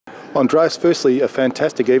Andreas, firstly, a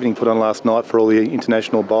fantastic evening put on last night for all the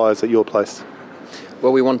international buyers at your place.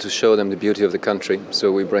 Well, we want to show them the beauty of the country, so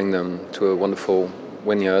we bring them to a wonderful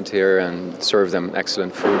vineyard here and serve them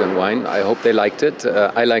excellent food and wine. I hope they liked it.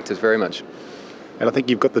 I liked it very much. And I think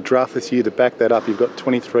you've got the draft this year to back that up. You've got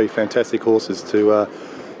 23 fantastic horses to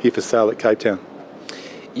here for sale at Cape Town.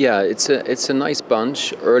 Yeah, it's a nice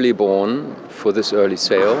bunch, early born for this early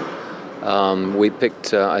sale. We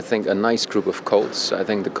picked, I think, a nice group of colts. I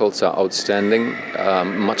think the colts are outstanding,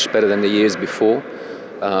 much better than the years before.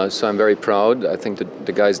 So I'm very proud. I think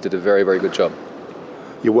the guys did a very, very good job.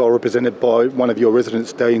 You're well represented by one of your resident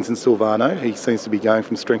stallions in Silvano. He seems to be going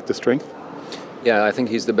from strength to strength. Yeah, I think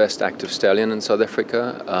he's the best active stallion in South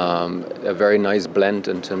Africa. A very nice blend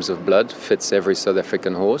in terms of blood, fits every South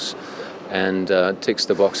African horse, and ticks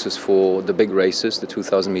the boxes for the big races, the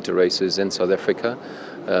 2,000 meter races in South Africa.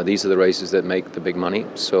 These are the races that make the big money,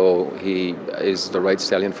 so he is the right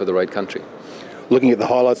stallion for the right country. Looking at the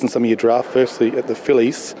highlights in some of your draft, firstly at the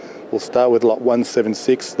fillies, we'll start with lot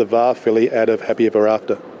 176, the VAR filly out of Happy Ever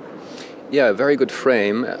After. Yeah, a very good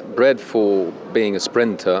frame, bred for being a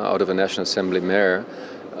sprinter out of a National Assembly mare.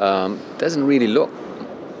 Doesn't really look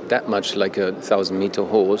that much like a 1,000 meter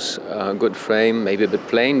horse. Good frame, maybe a bit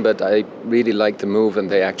plain, but I really like the move and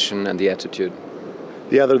the action and the attitude.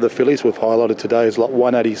 The other of the fillies we've highlighted today is lot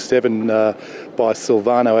 187 by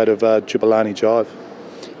Silvano out of Jubilani Jive.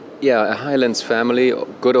 Yeah, a Highlands family,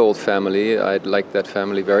 good old family. I like that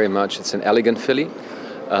family very much. It's an elegant filly.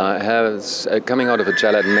 Has coming out of a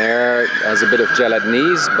Jalad mare, has a bit of Jalad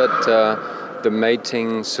knees, but the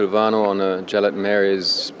mating Silvano on a Jalad mare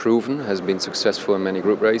is proven, has been successful in many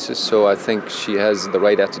group races. So I think she has the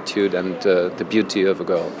right attitude and the beauty of a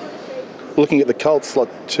girl. Looking at the colts, slot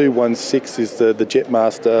 216 is the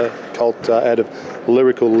Jetmaster colt out of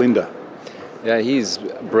Lyrical Linda. Yeah, he's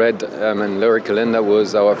bred, Lyrical Linda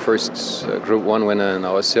was our first Group 1 winner in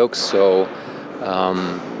our silks, so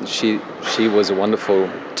she was a wonderful,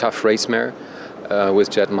 tough race mare with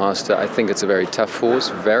Jetmaster. I think it's a very tough horse,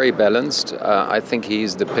 very balanced. I think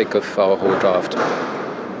he's the pick of our whole draft.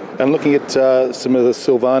 And looking at some of the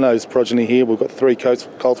Silvano's progeny here, we've got three colts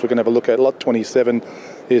we're going to have a look at. Lot 27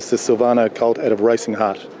 is the Silvano colt out of Racing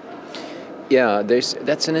Heart. Yeah,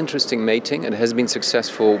 that's an interesting mating. It has been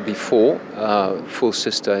successful before. Full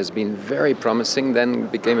Sister has been very promising, then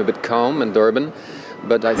became a bit calm in Durban.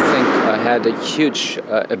 But I think I had a huge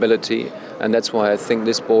ability, and that's why I think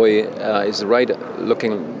this boy is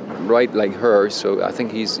looking right like her. So I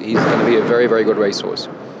think he's going to be a very, very good racehorse.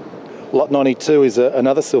 Lot 92 is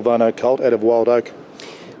another Silvano colt out of Wild Oak.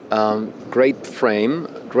 Great frame,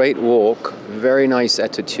 great walk, very nice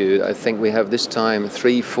attitude. I think we have this time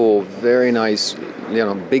 3-4 very nice,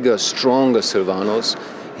 bigger, stronger Silvanos.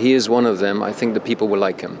 He is one of them. I think the people will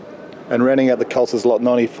like him. And rounding out the colts is lot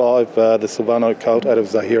 95, the Silvano colt out of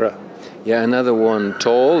Zahira. Yeah, another one,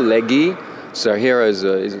 tall, leggy. Zahira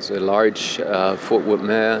is a large Fort Wood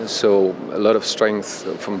mare, so a lot of strength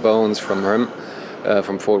from bones from him.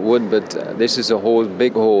 From Fort Wood, but this is a horse,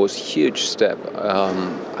 big horse, huge step.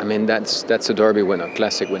 I mean, that's a Derby winner,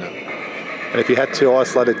 classic winner. And if you had to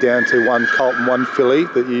isolate it down to one colt and one filly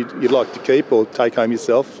that you'd like to keep or take home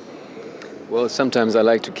yourself? Well, sometimes I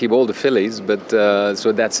like to keep all the fillies, but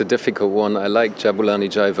so that's a difficult one. I like Jabulani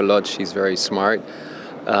Jive a lot. She's very smart.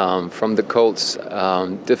 From the colts,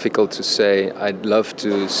 difficult to say. I'd love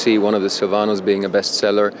to see one of the Silvanos being a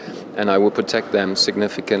bestseller, and I will protect them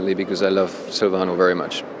significantly because I love Silvano very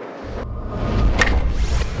much.